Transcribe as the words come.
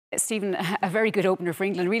Stephen, a very good opener for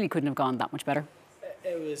England. Really couldn't have gone that much better.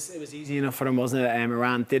 It was easy enough for them, wasn't it?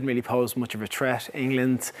 Iran didn't really pose much of a threat.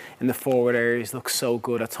 England in the forward areas looked so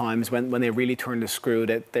good at times. When they really turned the screw,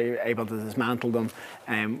 that they were able to dismantle them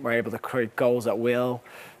and were able to create goals at will.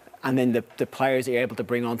 And then the players that you're able to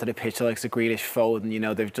bring onto the pitch, like the Grealish, Foden, you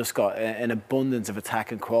know, they've just got an abundance of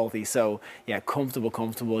attacking quality. So yeah,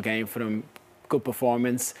 comfortable game for them. Good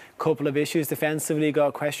performance. Couple of issues defensively,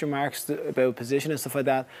 got question marks about position and stuff like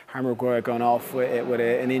that. Harry Maguire gone off with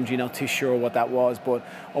an injury, not too sure what that was, but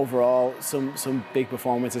overall some big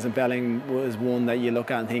performances, and Bellingham was one that you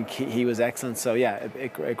look at and think he was excellent. So yeah,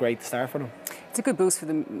 a great start for them. It's a good boost for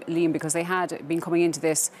them, Liam, because they had been coming into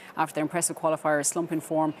this after their impressive qualifier, slump in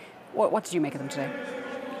form. What did you make of them today?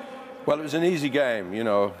 Well, it was an easy game. You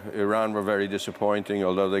know, Iran were very disappointing,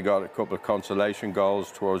 although they got a couple of consolation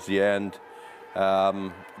goals towards the end.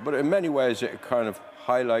 But in many ways it kind of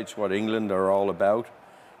highlights what England are all about.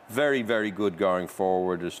 Very, very good going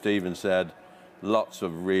forward, as Stephen said. Lots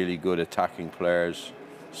of really good attacking players.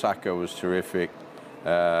 Saka was terrific,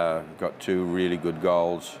 got 2 really good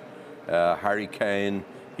goals. Harry Kane,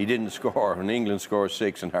 he didn't score, and England scored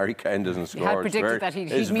 6 and Harry Kane doesn't score. You had predicted that he'd meet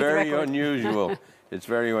the record. It's very unusual. It's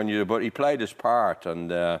very unusual, but he played his part,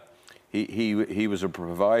 and he was a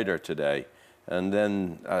provider today. And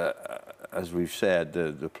then, as we've said,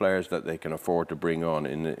 the players that they can afford to bring on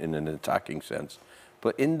in an attacking sense.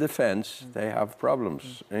 But in defence, they have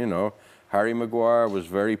problems. You know, Harry Maguire was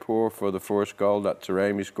very poor for the first goal that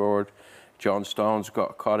Taremi scored. John Stones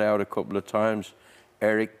got caught out a couple of times.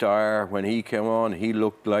 Eric Dyer, when he came on, he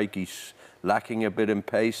looked like he's lacking a bit in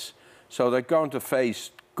pace. So they're going to face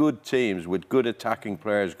good teams with good attacking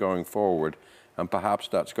players going forward, and perhaps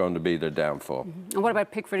that's going to be their downfall. And what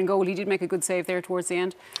about Pickford in goal? He did make a good save there towards the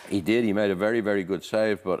end. He did. He made a very, very good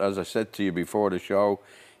save. But as I said to you before the show,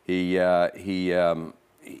 he's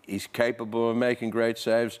capable of making great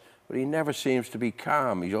saves, but he never seems to be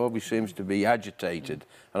calm. He always seems to be agitated.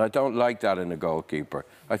 And I don't like that in a goalkeeper.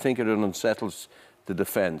 I think it unsettles the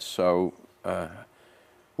defence. So,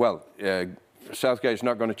 Southgate's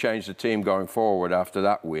not going to change the team going forward after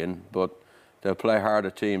that win, but they'll play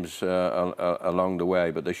harder teams along the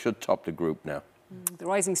way, but they should top the group now. The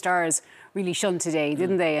Rising Stars really shone today,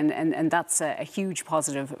 didn't they? And that's a huge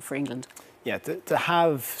positive for England. Yeah, to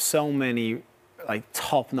have so many like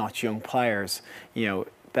top-notch young players, you know,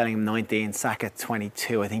 Bellingham 19, Saka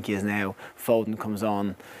 22, I think he is now. Foden comes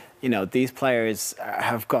on. You know, these players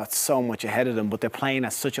have got so much ahead of them, but they're playing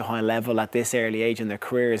at such a high level at this early age in their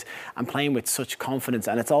careers and playing with such confidence.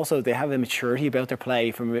 And it's also, they have a maturity about their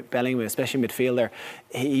play from Bellingham, especially midfielder.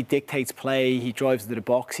 He dictates play, he drives to the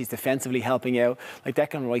box, he's defensively helping out. Like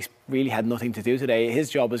Declan Rice really had nothing to do today.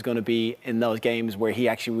 His job is going to be in those games where he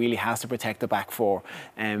actually really has to protect the back four.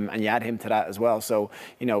 And you add him to that as well. So,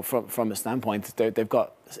 you know, from a standpoint, they've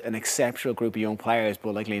got an exceptional group of young players,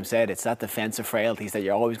 but like Liam said, it's that defensive frailties that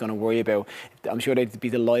you're always going to worry about. I'm sure they'd be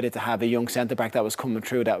delighted to have a young centre-back that was coming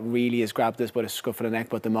through that really has grabbed us by the scruff of the neck,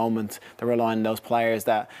 but at the moment they're relying on those players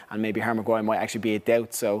that, and maybe Harry Maguire might actually be a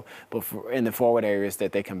doubt, so, but in the forward areas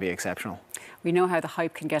that they can be exceptional. We know how the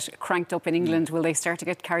hype can get cranked up in England. Will they start to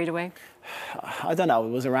get carried away? I don't know.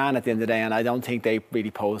 It was Iran at the end of the day, and I don't think they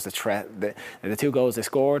really posed a threat. The 2 goals they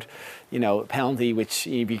scored, you know, penalty, which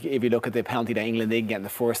if you look at the penalty that England didn't get in the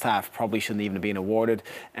first half, probably shouldn't even have been awarded.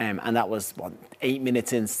 And that was, what, 8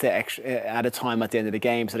 minutes at a time at the end of the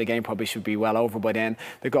game, so the game probably should be well over by then.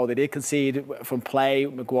 The goal they did concede from play,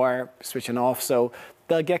 Maguire switching off, so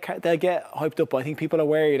they'll get hyped up. But I think people are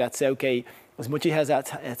worried that Southgate, as much as he has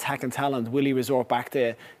that attacking talent, will he resort back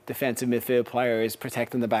to defensive midfield players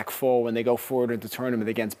protecting the back four when they go further into the tournament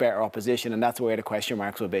against better opposition? And that's where the question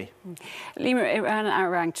marks will be. Liam, Iran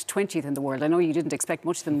are ranked 20th in the world. I know you didn't expect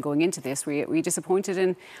much of them going into this. Were you disappointed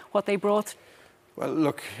in what they brought? Well,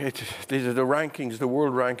 look, these are the rankings. The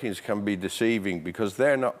world rankings can be deceiving because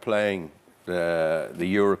they're not playing the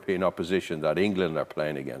European opposition that England are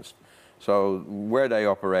playing against. So where they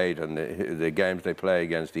operate and the games they play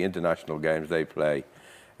against, the international games they play,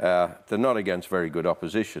 they're not against very good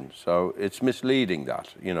opposition. So it's misleading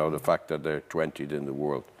that, you know, the fact that they're 20th in the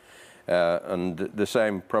world. And the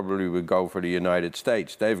same probably would go for the United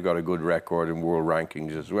States. They've got a good record in world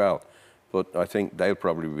rankings as well. But I think they'll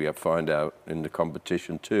probably find out in the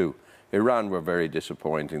competition too. Iran were very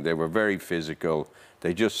disappointing. They were very physical.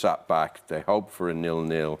 They just sat back. They hoped for a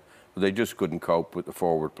 0-0. But they just couldn't cope with the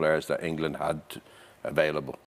forward players that England had available.